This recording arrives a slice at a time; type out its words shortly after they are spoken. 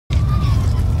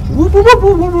Okay.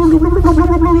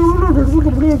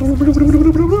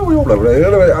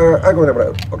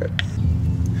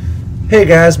 Hey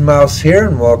guys, Mouse here,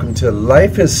 and welcome to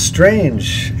Life is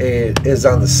Strange. It is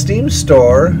on the Steam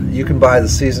store. You can buy the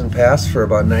season pass for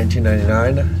about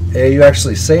 $19.99. You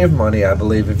actually save money, I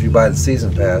believe, if you buy the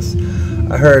season pass.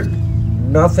 I heard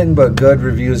nothing but good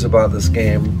reviews about this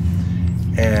game,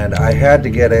 and I had to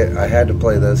get it. I had to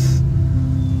play this.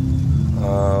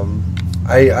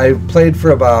 I played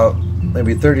for about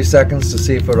maybe 30 seconds to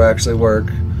see if it would actually work,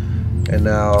 and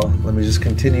now let me just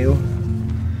continue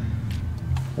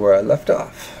where I left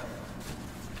off.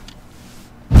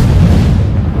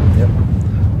 Yep.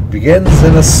 Begins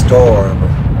in a storm.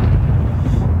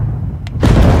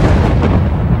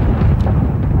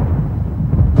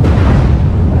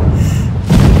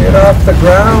 Get off the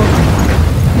ground.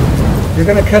 You're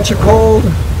gonna catch a cold.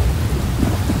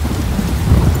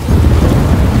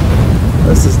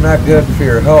 This is not good for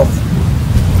your health.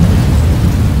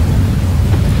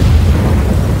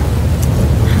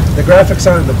 The graphics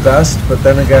aren't the best, but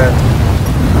then again,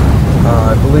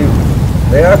 I believe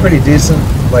they are pretty decent,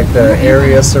 like the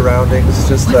area surroundings,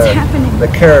 just the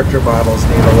character models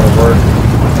need a little work.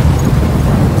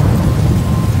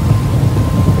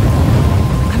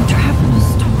 I'm trapped in a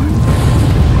storm?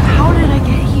 How did I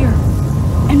get here?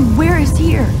 And where is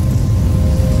here?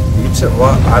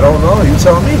 Well, I don't know, you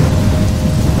tell me.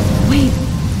 Wait,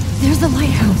 there's a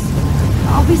lighthouse.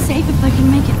 I'll be safe if I can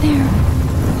make it there.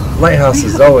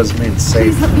 Lighthouses always mean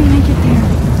safe. Please let me make it there.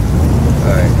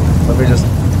 Alright, let me just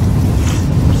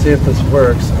see if this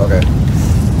works. Okay.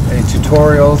 Any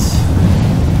tutorials?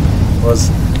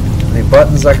 Any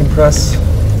buttons I can press?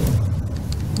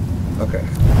 Okay.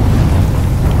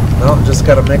 No, just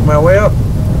gotta make my way up.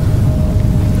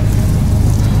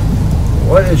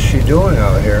 What is she doing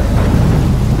out here?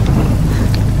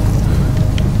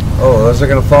 Oh, those are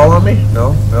gonna fall on me?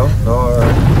 No,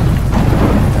 alright.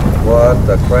 What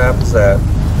the crap is that?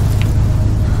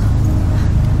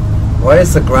 Why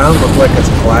does the ground look like it's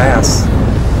glass?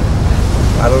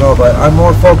 I don't know, but I'm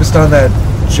more focused on that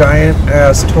giant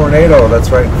ass tornado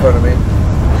that's right in front of me.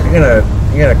 You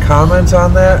gonna comment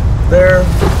on that there,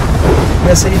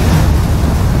 Missy?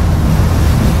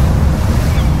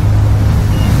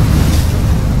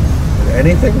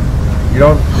 Anything? You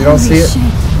don't see it?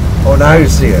 Oh, now you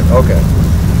see it. Okay.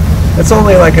 It's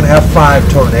only like an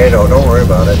F5 tornado. Don't worry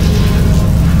about it.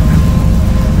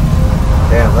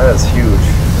 Damn, that is huge.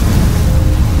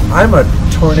 I'm a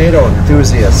tornado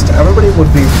enthusiast. Everybody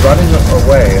would be running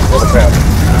away. Holy crap.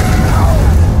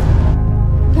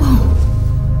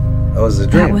 Whoa. That was a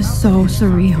dream. That was so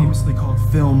surreal. Famously called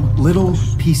film Little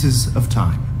Pieces of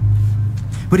Time.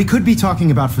 But he could be talking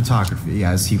about photography,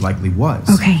 as he likely was.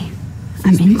 Okay,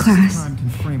 I'm in class.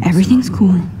 Everything's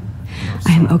cool.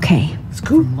 I am okay. It's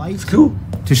cool. It's cool.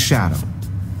 To shadow.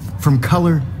 From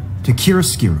color to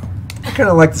chiaroscuro. I kind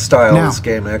of like the style of this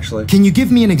game, actually. Can you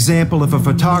give me an example of a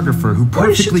photographer who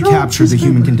perfectly captured the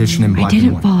human condition in black and white? I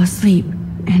didn't fall asleep,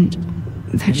 and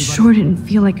that sure didn't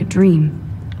feel like a dream.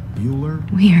 Bueller?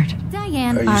 Weird. Are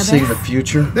you seeing the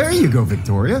future? There you go,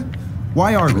 Victoria.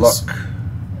 Why Argus?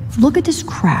 Look at this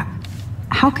crap.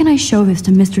 How can I show this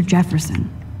to Mr. Jefferson?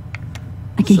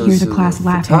 I can hear the class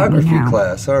laughing at me now. Photography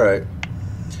class, alright.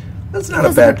 That's not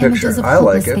a bad picture. I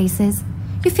like it. Faces.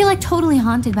 You feel like totally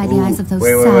haunted by the eyes of those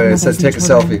wait, it said take a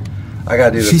selfie. I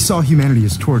gotta do this. She saw humanity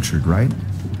as tortured, right?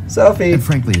 Selfie. And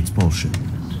frankly, it's bullshit.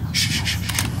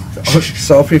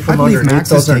 Selfie from underneath,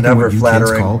 those are never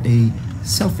flattering. Call a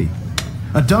selfie.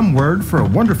 A dumb word for a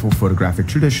wonderful photographic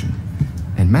tradition.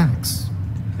 And Max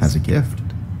has a gift.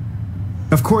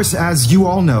 Of course, as you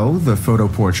all know, the photo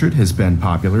portrait has been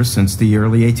popular since the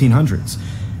early 1800s.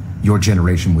 Your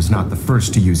generation was not the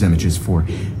first to use images for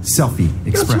selfie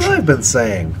expression. That's what I've been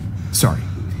saying. Sorry.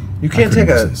 You can't take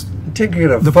a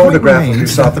photograph of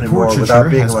yourself anymore without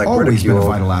being like ridiculed. Always been a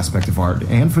vital aspect of art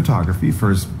and photography for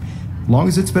as long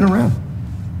as it's been around.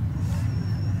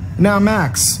 Now,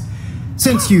 Max,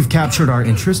 since you've captured our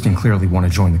interest and clearly want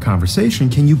to join the conversation,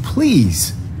 can you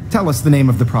please tell us the name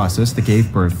of the process that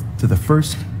gave birth to the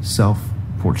first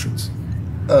self-portraits?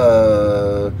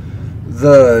 The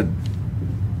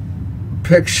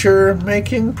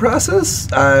picture-making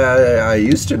process? I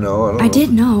used to know. I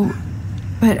did know,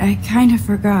 but I kind of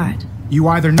forgot. You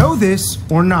either know this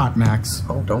or not, Max.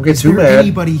 Oh, don't get too mad. Is there mad.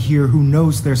 Anybody here who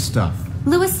knows their stuff?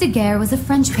 Louis Daguerre was a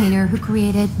French painter who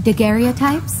created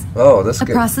daguerreotypes. Oh, that's a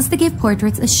good. process that gave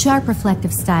portraits a sharp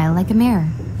reflective style like a mirror.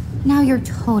 Now you're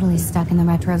totally stuck in the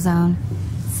retro zone.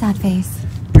 Sad face.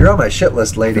 You're on my shit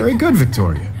list, lady. Very good,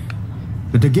 Victoria.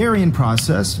 The Daguerrean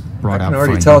process brought out I can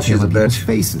already fine tell detail she's a in people's bitch.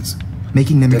 faces,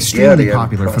 making them extremely Daguerrean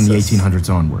popular from the process. 1800s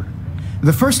onward.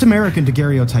 The first American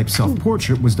daguerreotype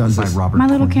self-portrait was done by Robert My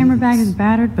little camera bag Cornelius. is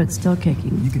battered, but still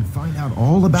kicking. You can find out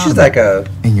all about She's it like a...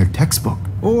 in your textbook,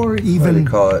 or What do even you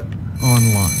call it?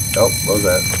 online. Oh, what was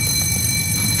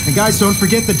that? And guys, don't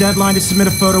forget the deadline to submit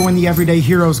a photo in the Everyday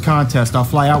Heroes contest. I'll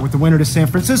fly out with the winner to San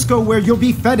Francisco, where you'll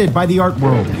be feted by the art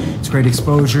world. It's great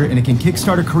exposure, and it can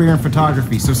kickstart a career in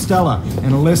photography. So Stella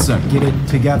and Alyssa, get it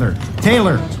together.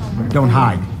 Taylor, don't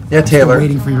hide. Yeah, Taylor. Still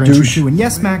waiting for your entry too. And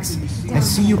yes, Max, I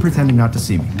see you pretending not to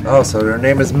see me. Oh, so her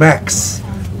name is Max.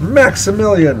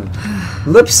 Maximilian.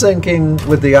 Lip syncing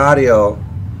with the audio.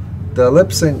 The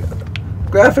lip sync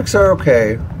graphics are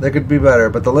okay. They could be better,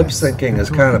 but the lip syncing is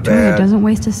kind of Victoria bad. doesn't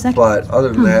waste a second. But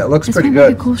other than that, it looks This pretty might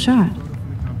make good. a cool shot.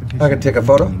 I can take a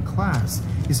photo? In class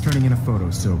is turning in a photo,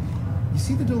 so you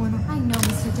see the dilemma? I know,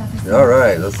 Mr. Jefferson. All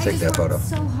right, let's I take just that photo. worked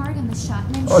so hard on the shot,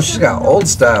 and I'm Oh, she's sure got you old know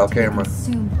style it's gonna be camera.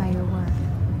 consumed by your work.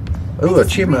 Ooh,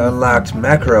 achievement unlocked.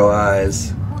 Macro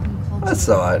eyes. I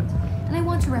saw it. And I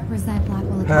want to represent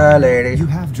Blackwell. Hi, lady. You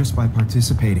have just by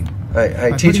participating. Hey,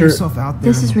 By putting teacher. yourself out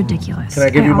there This in is the world. ridiculous. Can I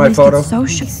give you my always photo? get so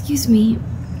Excuse me,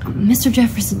 Mr.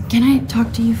 Jefferson, can I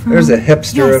talk to you for There's a a moment?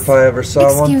 hipster Yes. if I ever saw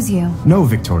one. Excuse you. No,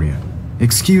 Victoria.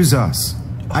 Excuse us.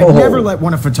 I'd Oh. never let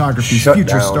one of photography's Shut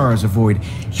future down. stars avoid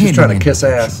She's trying to handling kiss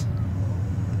ass.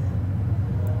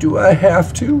 Do I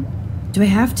have to? Do I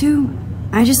have to?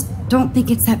 I just don't think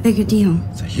it's that big a deal.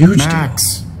 It's a huge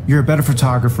Max, you're a better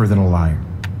photographer than a liar.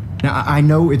 Now, I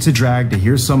know it's a drag to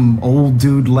hear some old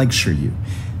dude lecture you,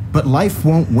 but life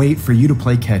won't wait for you to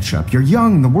play catch up. You're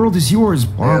young, the world is yours,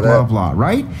 blah, Yeah, blah, that- blah,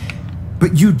 right?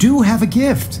 But you do have a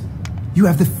gift. You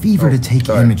have the fever to take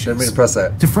sorry. images. Didn't mean to press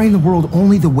that. To frame the world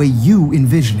only the way you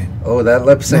envision it. deal. Oh, that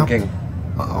lip syncing.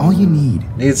 All you need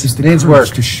Needs- is the needs courage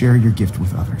work. to share your gift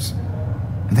with others.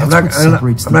 And that's I'm what not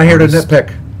separates I'm the not here to artist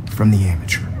nitpick. from the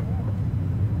amateur.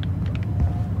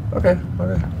 Okay.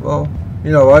 Well,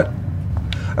 you know what?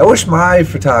 I wish my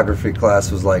photography class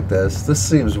was like this. This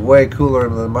seems way cooler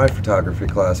than my photography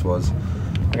class was.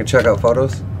 I can check out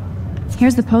photos.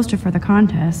 Here's the poster for the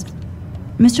contest.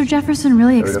 Mr. Jefferson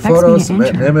really There we go. expects Photo, me to submit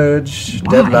enter. an image,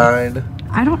 Why? deadline.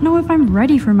 I don't know if I'm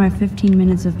ready for my 15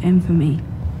 minutes of infamy.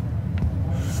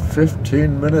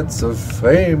 15 minutes of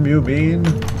fame, you mean?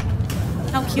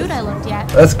 How cute I looked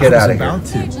yet. Let's get out of here. About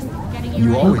to. Just getting you You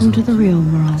ready. always Welcome to the real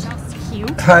world. Just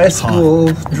cute. High school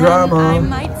Then I drama.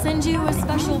 might send you a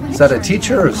special Is that a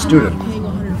teacher or a student?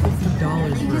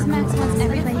 Because Max wants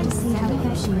everybody to see how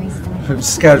hip she is.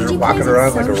 This guy's walking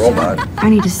around like a robot. I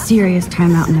need a serious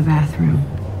timeout in the bathroom.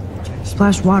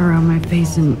 Splash water on my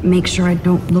face and make sure I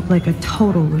don't look like a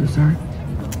total loser.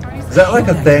 Is that like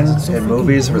a thing in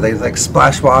movies where they like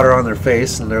splash water on their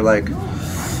face and they're like,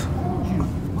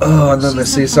 oh, and then they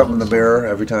see something in the mirror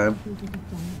every time?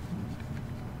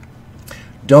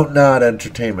 DontNod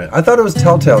Entertainment. I thought it was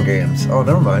Telltale Games. Oh,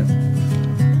 never mind.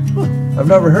 I've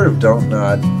never heard of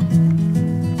DontNod.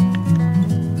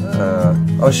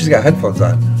 Oh, she's got headphones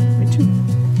on. Me too.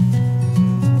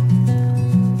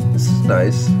 This is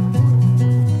nice.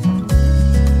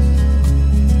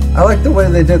 I like the way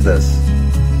they did this.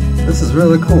 This is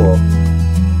really cool.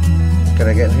 Can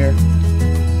I get in here?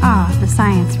 Ah, the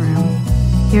science room.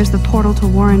 Here's the portal to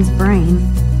Warren's brain.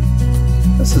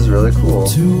 This is really cool.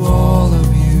 To all of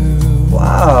you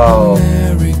Wow.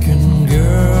 American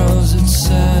girls, it's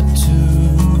sad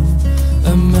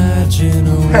to imagine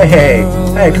a Hey,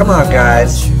 world hey, come on,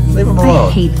 guys. Leave him I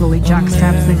alone. hate Louis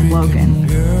juxtaposing Logan.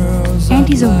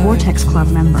 Auntie's a Vortex Club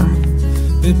member.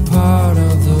 be part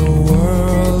of the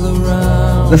world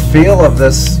around The feel of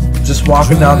this, just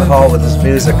walking down the hall with this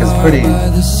music, is pretty. by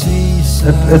the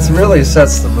seaside. It really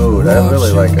sets the mood. I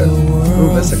really like it.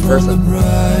 Ooh, missing person.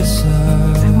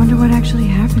 I wonder what actually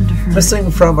happened to her.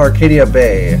 Missing from Arcadia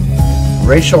Bay.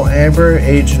 Rachel Amber,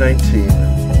 age 19.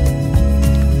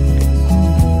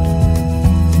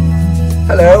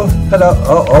 Hello? Hello?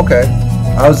 Oh, okay.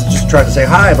 I was just trying to say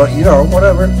hi, but you know,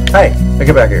 whatever. Hey,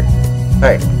 get back here.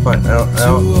 Hey, fine. I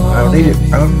don't need you.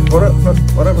 I don't,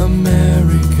 whatever.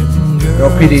 American girls, No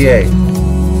PDA.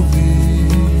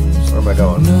 Where am I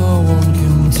going? no one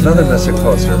can Another missing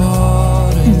poster.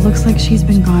 It looks like she's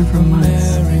been gone for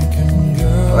months.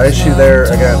 Why is she there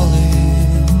again?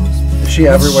 Is she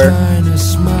everywhere? shine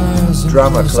smiles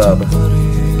Drama club.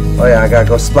 Oh yeah, I gotta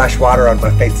go splash water on my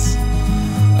face.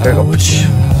 There you go.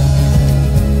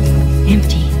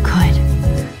 Empty. Good.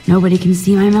 Nobody can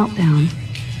see my meltdown.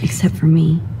 Except for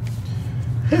me.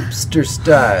 Hipster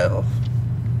style.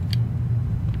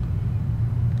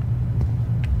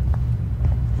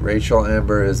 Rachel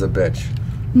Amber is a bitch.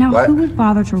 Now, What? who would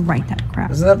bother to write that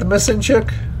crap? Isn't that the missing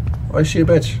chick? Why is she a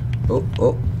bitch?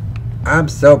 Oh. I'm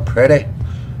so pretty.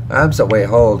 I'm so. Wait,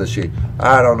 how old is she?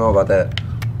 I don't know about that.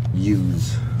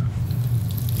 Use.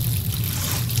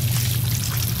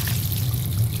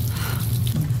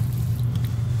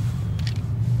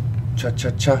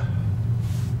 Cha-cha-cha.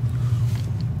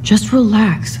 Just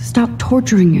relax. Stop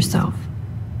torturing yourself.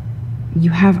 You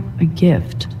have a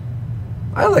gift.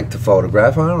 I like to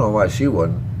photograph. I don't know why she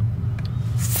wouldn't.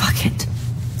 Fuck it.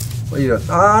 What are you doing?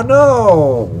 Ah,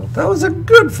 no! That was a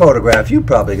good photograph. You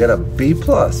probably get a B+.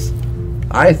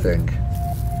 I think.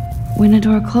 When a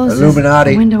door closes,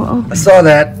 Illuminati. the window opens. I saw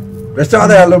that. I saw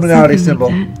that Illuminati Something symbol.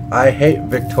 like that. I hate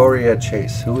Victoria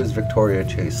Chase. Who is Victoria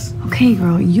Chase? Okay,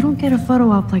 girl, you don't get a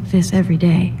photo op like this every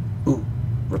day. Ooh,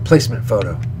 replacement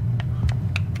photo.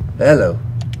 Hello.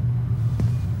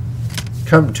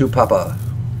 Come to Papa.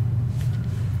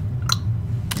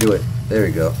 Do it. There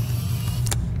you go.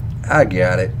 I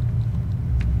got it.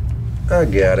 I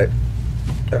got it.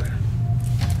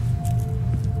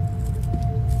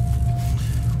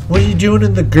 What are you doing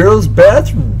in the girls'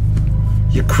 bathroom?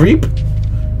 You creep?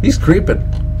 He's creeping.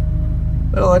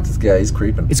 I don't like this guy. He's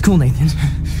creeping. It's cool, Nathan.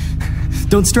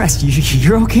 Don't stress.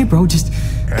 You're okay, bro. Just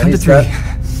come to 3.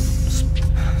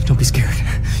 Don't be scared.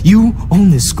 You own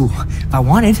this school. If I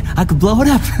wanted, I could blow it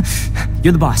up.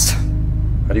 You're the boss.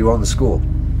 How do you own the school?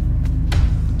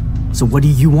 So what do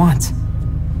you want?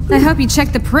 I hope you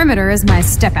check the perimeter, as my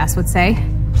step-ass would say.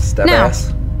 Step Now,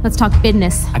 ass. let's talk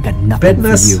business. I got nothing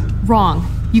Business? for you. Wrong.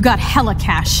 You got hella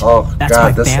cash. Oh, That's God,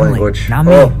 my this family, language. not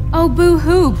me. Oh, Oh,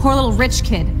 boo-hoo, poor little rich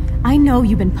kid. I know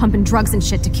you've been pumping drugs and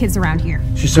shit to kids around here.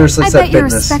 she seriously I said bet your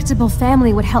business. respectable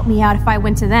family would help me out if I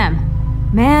went to them.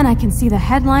 Man, I can see the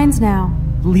headlines now.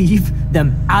 Leave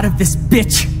them out of this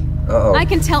bitch. Uh-oh. I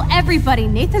can tell everybody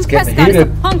Nathan getting Prescott is a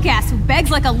heated. punk ass who begs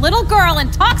like a little girl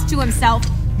and talks to himself.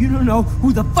 You don't know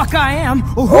who the fuck I am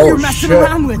or who Oh, you're messing shit.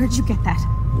 around with. Where'd you get that?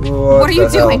 What are you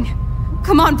the hell? doing?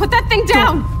 Come on, put that thing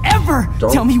down! Ever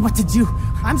Don't. tell me what to do.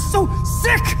 I'm so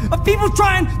sick of people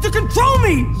trying to control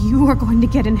me. You are going to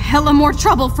get in hella more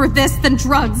trouble for this than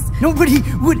drugs. Nobody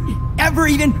would ever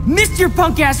even miss your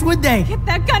punk ass, would they? Get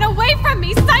that gun away from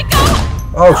me, psycho!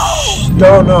 Oh,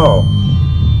 don't know.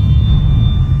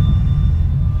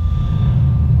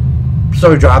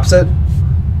 So he drops it?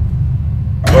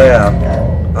 Oh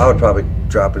yeah. I would probably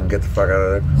drop it and get the fuck out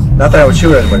of there. Not that I would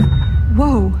shoot anybody.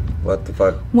 Whoa. What the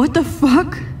fuck? What the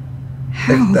fuck?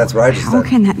 How? that's what I just How said.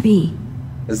 can that be?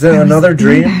 Is there I was another in the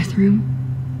dream? bathroom.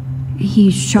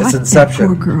 He shot It's that Inception.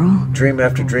 poor girl. Dream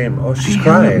after dream. Oh, she's I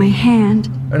held up my crying. hand,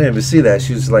 I didn't even see that.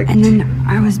 She was like, and then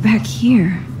I was back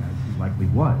here. Likely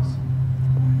was.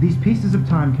 These pieces of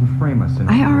time can frame us in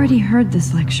I already heard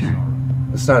this lecture.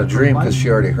 it's not a dream because she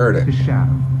already heard to it.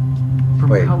 shadow. From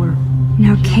Wait. color.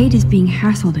 Now Kate is being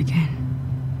hassled again.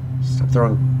 Stop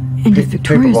throwing And if paper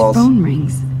Victoria's balls. phone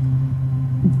rings,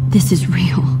 this is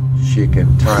real. She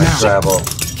can time travel.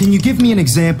 Can you give me an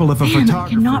example of a Man, I photographer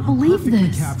cannot who believe perfectly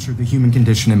this. captured the human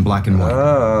condition in black and white?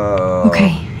 Oh.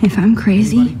 Okay, if I'm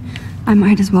crazy, I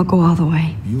might as well go all the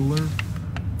way. Bueller?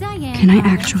 Diane. Can I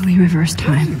actually reverse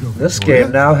time? This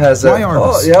game now has a. Why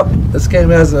Oh, Arbus? yep. This game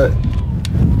has a.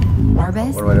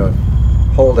 Arbus? What am I doing?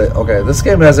 Hold it. Okay, this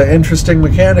game has an interesting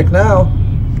mechanic now.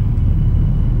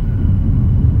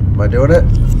 Am I doing it?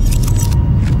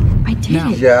 I did Now.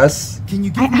 it. Yes. Can you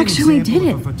give I me an actually example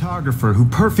did of it. a photographer who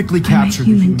perfectly I'm a captured the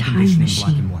human human time condition in black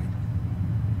machine. and white?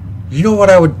 You know what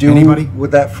I would do Anybody?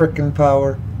 with that frickin'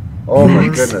 power? Oh my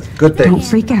Max, goodness. Good Don't things.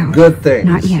 freak out. Good things.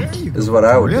 Not yet. Is what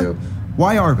I would Yeah. do.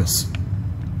 Why Arbus?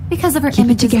 Because of her Keep it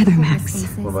images of together, homeless Max.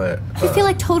 faces. What am I feel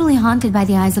like totally haunted by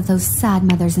the eyes of those sad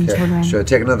mothers and Okay. children. Should I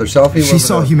take another selfie? She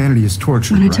saw humanity as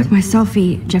tortured, When I right? took my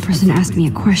selfie, Jefferson asked me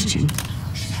a question.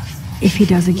 If he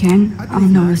does again, I'll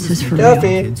know this is for real.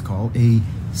 Selfie. Kids call a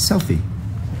selfie.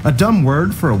 A dumb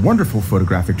word for a wonderful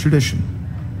photographic tradition.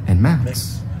 And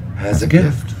Max Has a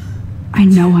gift. I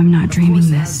know I'm not Of dreaming course,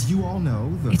 this. as you all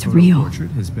know, the It's photo real.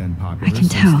 portrait has been popular I can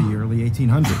since tell. the early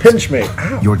 1800s. Pinch me.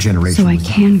 Ow. Your generation So I was the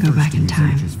can go first back to in use time.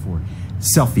 images for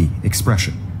selfie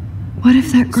expression. What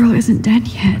if that girl isn't dead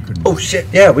yet? Oh shit.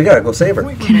 Yeah, we gotta go save her.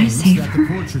 Can I save her?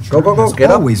 Go, go, go, Has get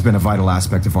up. always been a vital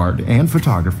aspect of art and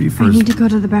photography for I as need to go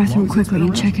to the bathroom long as it's quickly been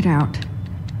and check it out.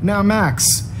 Now,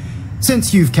 Max,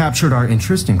 since you've captured our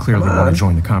interest and clearly Come want on. to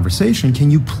join the conversation, can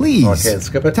you please Okay,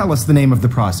 skip it. tell us the name of the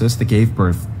process that gave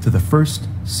birth to the first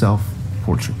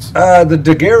self-portraits? The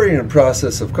Daguerrean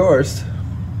process, of course.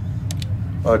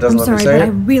 Oh, it doesn't let me say it?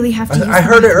 really have I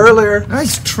heard it earlier.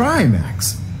 Nice try,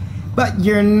 Max. But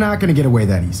you're not going to get away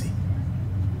that easy.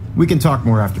 We can talk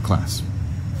more after class.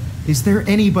 Is there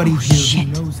anybody Oh, here shit.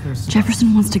 who knows their stuff?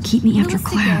 Jefferson wants to keep me after Louis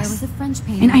Daguerre class. was a French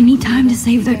painter And I need time to who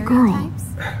save that girl. stereotypes.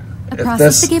 A If process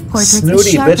this to give portraits a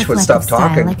snooty sharp bitch would stop reflective style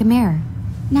talking. like a mirror.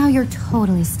 Now you're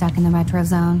totally stuck in the retro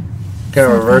zone. Can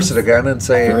I reverse it again and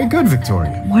say... Very good,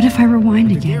 Victoria. What if I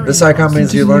rewind again? This icon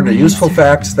means you learned a useful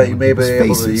facts that you may be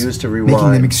able to use to rewind.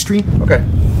 Making them extreme. Okay.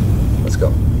 Let's go.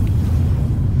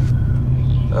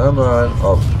 Come on.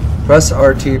 Oh. Press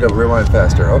RT to rewind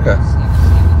faster. Okay.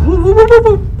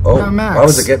 Oh, Now, Max, why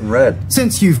was it getting red?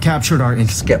 Since you've captured our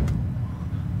interest... Skip.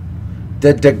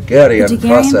 The Daguerrean The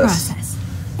Daguerrean process.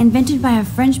 Invented by a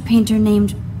French painter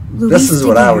named Louis This is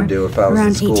what I would Daguerre do if I was in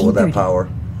around school with that 1830. power.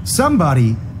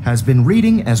 Somebody has been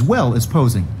reading as well as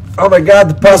posing. Oh my god,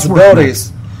 the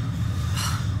possibilities.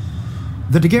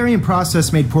 The Daguerrean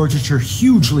process made portraiture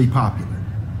hugely popular,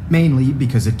 mainly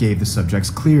because it gave the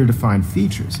subjects clear, defined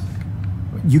features.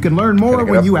 You can learn more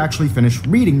when you actually finish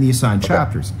reading the assigned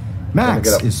chapters.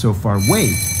 Max is so far way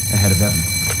ahead of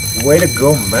everyone. Way to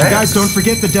go, Max. Guys, don't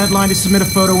forget the deadline to submit a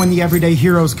photo in the Everyday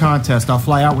Heroes contest. I'll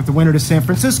fly out with the winner to San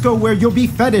Francisco, where you'll be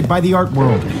feted by the art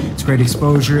world. It's great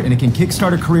exposure, and it can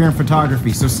kickstart a career in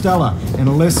photography. So Stella and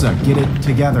Alyssa, get it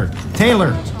together.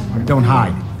 Taylor, don't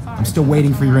hide. I'm still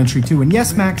waiting for your entry, too. And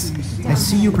yes, Max, I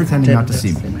see you pretending not to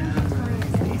see me.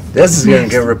 This is going to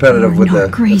get repetitive with the...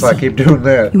 Crazy. If I keep doing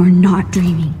that. You are not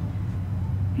dreaming.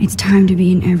 It's time to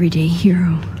be an everyday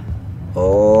hero.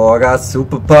 Oh, I got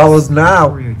superpowers now.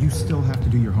 Victoria, you still have to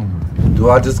do your homework. Do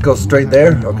I just go straight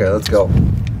there? Okay, let's go.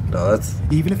 No, that's...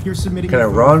 Even if you're submitting... Can I a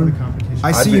photo run? for the competition.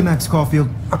 I see you, Max Caulfield.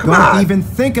 Oh, come Don't on. even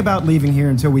think about leaving here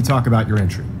until we talk about your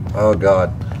entry. Oh,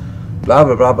 God. Blah,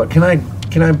 blah, blah, blah. Can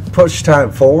I push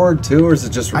time forward, too, or is it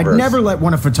just reverse? I'd never let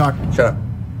one of photography... Shut up.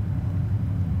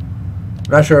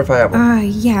 Not sure if I have one.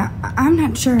 Yeah, I'm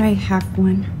not sure I have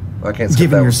one. I can't skip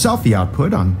Given that your one. selfie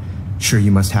output, I'm sure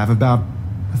you must have about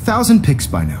 1,000 pics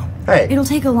by now. Hey, It'll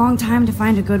take a long time to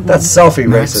find a good one. that's selfie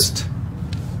Max.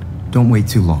 racist. Don't wait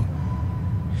too long.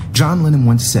 John Lennon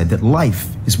once said that life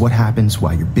is what happens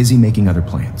while you're busy making other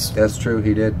plans. That's true,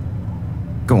 he did.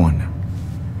 Go on now.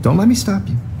 Don't let me stop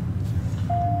you.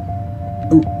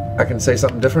 Ooh, I can say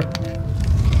something different.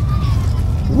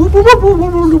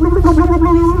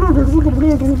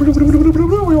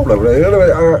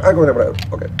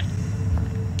 Okay.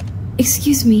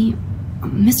 Excuse me,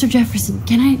 Mr. Jefferson,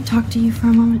 can I talk to you for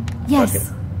a moment? Yes. Okay.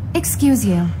 Excuse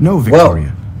you. No,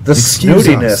 Victoria. The Excuse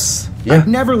snootiness. us. Yeah. I'd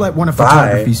never let one of Bye.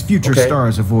 photography's future Okay.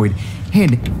 stars avoid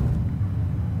handing...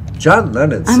 John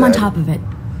Lennon said... I'm on top of it.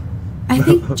 I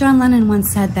think John Lennon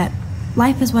once said that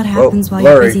life is what happens while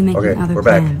blurry. you're busy making Okay, other we're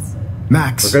back. plans.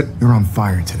 Max, We're good? you're on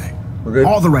fire today. We're good?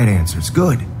 All the right answers.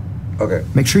 Good. Okay.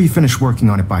 Make sure you finish working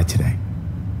on it by today.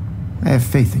 I have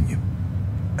faith in you.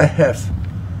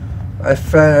 I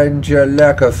find your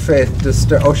lack of faith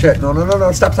disturb... Oh shit, no,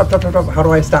 stop. How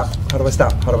do I stop? How do I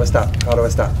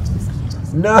stop?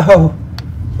 No!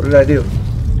 What did I do?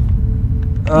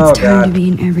 Oh It's time to god. be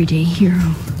an everyday hero.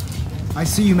 I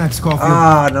see you, Max Caulfield.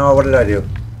 Ah, no, what did I do?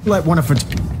 Let one of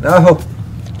No!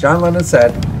 John Lennon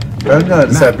said blah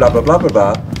blah blah blah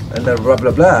blah, and then blah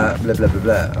blah blah blah blah blah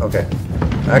blah. Okay.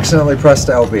 I accidentally pressed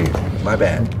LB. My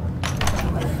bad.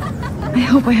 I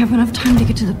hope I have enough time to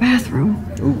get to the bathroom.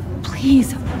 Ooh.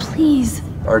 Please.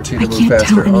 RT to I move can't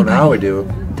faster. tell Oh, now we anybody.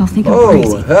 do. They'll think I'm Oh,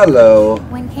 crazy. hello.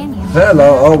 When can you?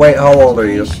 Hello. Oh, wait, how old are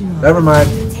you? Never mind.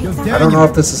 Yo, I don't know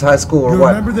if this is high school or You what.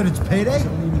 remember that it's payday?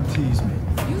 Don't even tease me.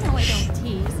 You know I don't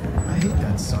tease. I hate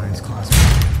that science class.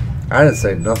 I didn't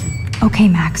say nothing. Okay,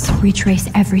 Max, retrace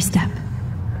every step.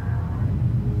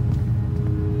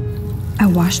 I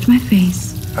washed my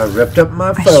face. I ripped up my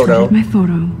I photo. shredded my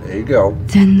photo. There you go.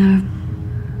 Then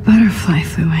the butterfly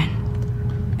flew in.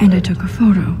 And I took a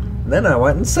photo. Then I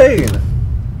went insane.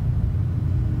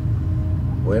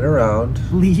 Went around.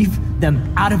 Leave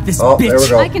them out of this Oh, bitch. there we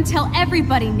go. I can tell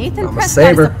everybody Nathan I'm a Prescott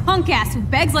is saver. a punk ass who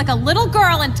begs like a little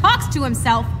girl and talks to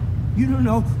himself. You don't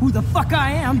know who the fuck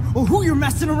I am or who you're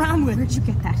messing around with. Where'd you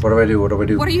get that? What do I do? What do I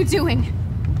do? What are you doing?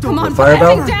 Come on, Fire put that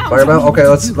bell? thing down. Fire bell? Okay,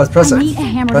 let's press I it. need a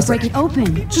hammer Press to break it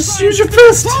open. Just use your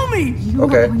fist. Tell me! You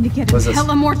Okay, are going to get what's in this?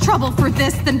 hella more trouble for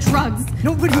this than drugs.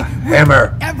 Nobody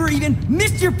Hammer. ever even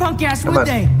missed your punk ass, Come would on.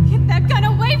 they? Get that gun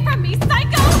away from me,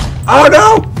 psycho! Oh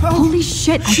no! Holy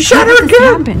shit, I She can't shot her let this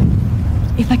again!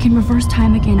 happen. If I can reverse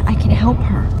time again, I can help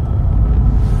her.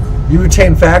 You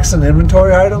retain facts and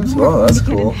inventory items? You are Oh, going that's to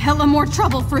get in cool. hella more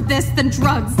trouble for this than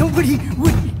drugs. Nobody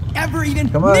would ever even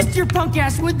Come on. miss your punk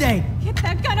ass, would they? Get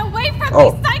that gun away from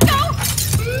Oh. me,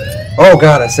 psycho! Oh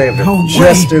god, I saved it. No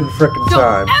Just way. in frickin' Don't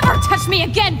time. ever touch me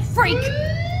again, freak!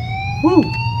 Woo.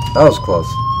 That was close.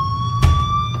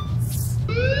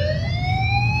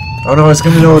 Oh no, he's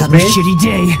gonna know it's Another me? shitty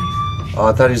day. Oh,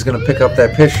 I thought he was gonna pick up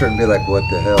that picture and be like, what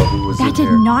the hell, who was in That did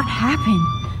here? not happen.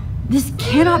 This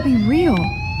cannot be real.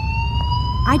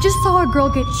 I just saw a girl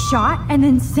get shot and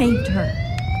then saved her.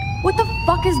 What the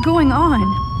fuck is going on?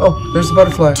 Oh, there's the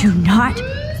butterfly. Do not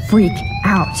freak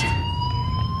out.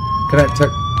 Can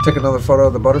I take another photo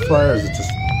of the butterfly, or is it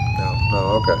just... No, no,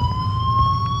 okay.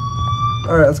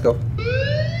 Alright, let's go.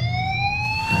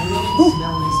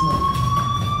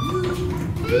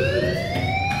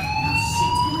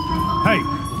 Hey,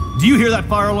 do you hear that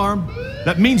fire alarm?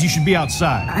 That means you should be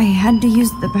outside. I had to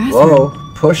use the bathroom. Whoa,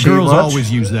 pushy Girls much?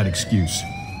 always use that excuse.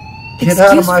 Get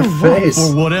out of my Excuse for what? face.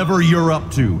 For whatever you're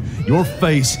up to, your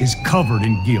face is covered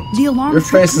in guilt. The alarm Your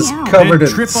tripped face me is out. covered Then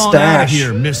in trip on out of stash.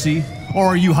 here, Missy. Or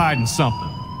are you hiding something?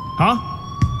 Huh?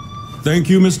 Thank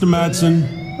you, Mr.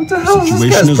 Madsen. What the hell The is this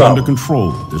situation guy's is problem? under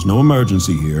control. There's no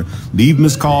emergency here. Leave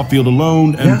Miss Caulfield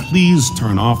alone, and Yeah. please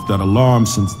turn off that alarm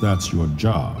since that's your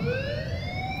job.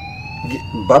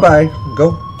 Bye-bye.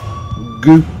 Go.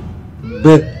 Go.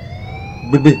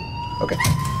 Okay.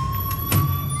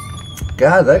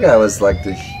 God, that guy was like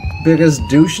the biggest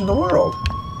douche in the world.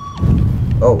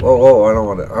 Oh, I don't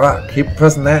want to... keep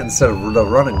pressing that instead of the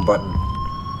running button.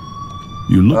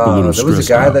 You look a little There was a stressed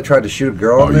guy out. that tried to shoot a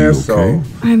girl in Are there, you okay?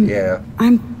 so... yeah.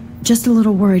 I'm just a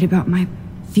little worried about my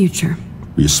future.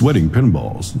 You're sweating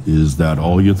pinballs. Is that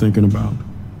all you're thinking about?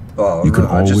 Oh, You can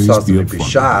no, I just always saw be somebody upfront be with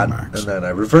shot, me, Max. and then I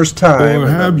reversed time, Or and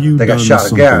have then you they got done shot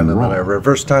something again, and then wrong? I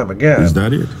reversed time again. Is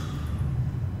that it?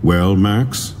 Well,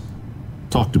 Max,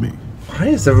 talk to me. Why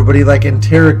is everybody like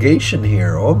interrogation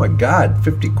here? Oh my god,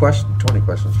 50 questions, 20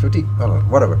 questions, 50? I don't know,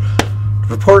 whatever.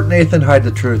 Report Nathan, hide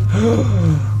the truth.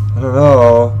 I don't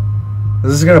know.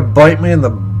 Is this gonna bite me in the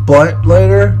butt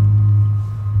later?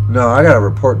 No, I gotta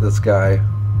report this guy.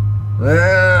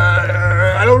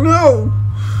 I don't know.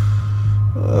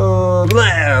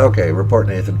 Okay, report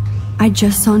Nathan. I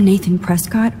just saw Nathan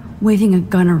Prescott waving a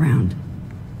gun around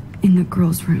in the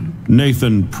girls' room.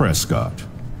 Nathan Prescott.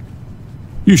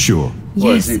 You sure?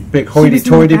 What, is Yes, he a big he was in the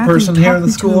hoity-toity bathroom person here in the talking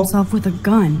to school? himself with a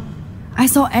gun. I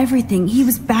saw everything. He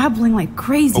was babbling like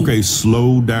crazy. Okay,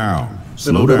 slow down.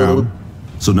 Slow down.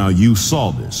 So now you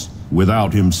saw this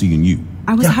without him seeing you.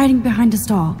 I was hiding behind a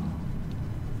stall.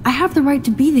 I have the right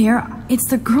to be there. It's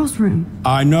the girls' room.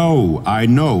 I know.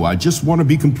 I just want to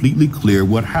be completely clear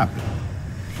what happened.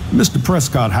 Mr.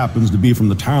 Prescott happens to be from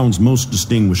the town's most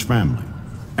distinguished family.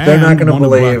 They're not gonna one of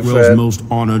believe Blackwell's it. most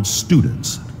honored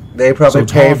students. They probably So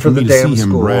it's pay hard for the me to damn see him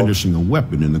school. brandishing a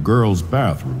weapon in the girls'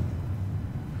 bathroom.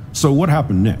 So what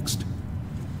happened next?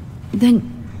 Then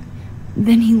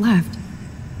he left.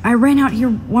 I ran out here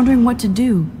wondering what to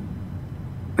do.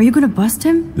 Are you gonna bust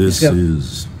him? This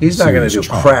is He's not gonna serious do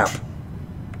charge. crap.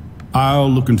 I'll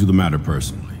look into the matter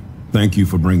personally. Thank you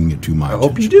for bringing it to my I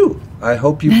hope you attention. do. I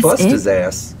hope you That's bust it? his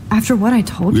ass. After what I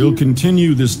told We'll you?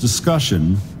 continue this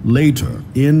discussion later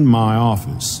in my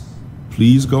office.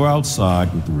 Please go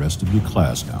outside with the rest of your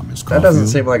class now, Miss That Caulfield. doesn't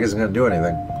seem like it's gonna do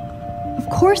anything. Of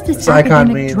course this This icon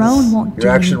academic means drone won't do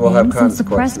your action will have anything since the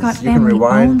consequences. Prescott You can family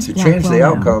rewind owns to change the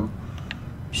Blackwell now. outcome.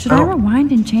 Should I Oh.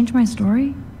 rewind and change my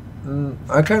story?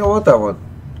 I kind of want that one,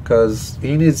 because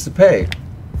he needs to pay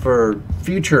for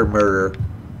future murder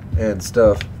and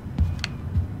stuff.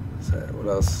 So,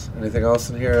 what else? Anything else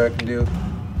in here I can do?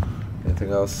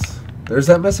 Anything else? There's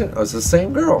that missing? Oh, it's the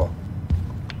same girl.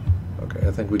 Okay,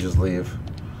 I think we just leave.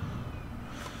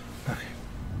 Okay.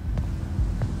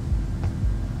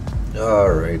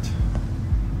 Alright.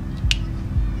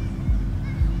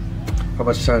 How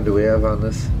much time do we have on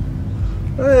this?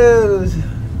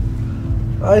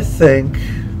 I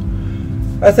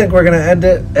think we're gonna end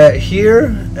it at here,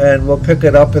 and we'll pick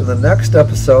it up in the next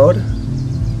episode.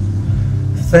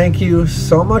 Thank you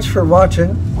so much for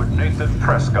watching. Would Nathan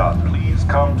Prescott please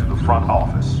come to the front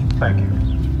office? Thank you.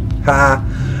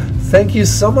 Thank you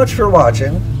so much for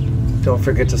watching. Don't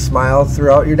forget to smile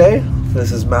throughout your day.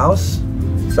 This is Mouse,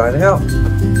 signing out.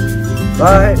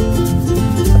 Bye.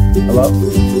 Hello?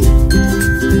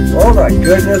 Oh my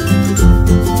goodness.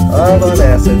 I'm on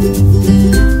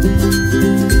acid.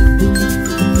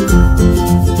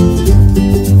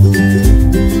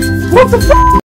 What the fuck?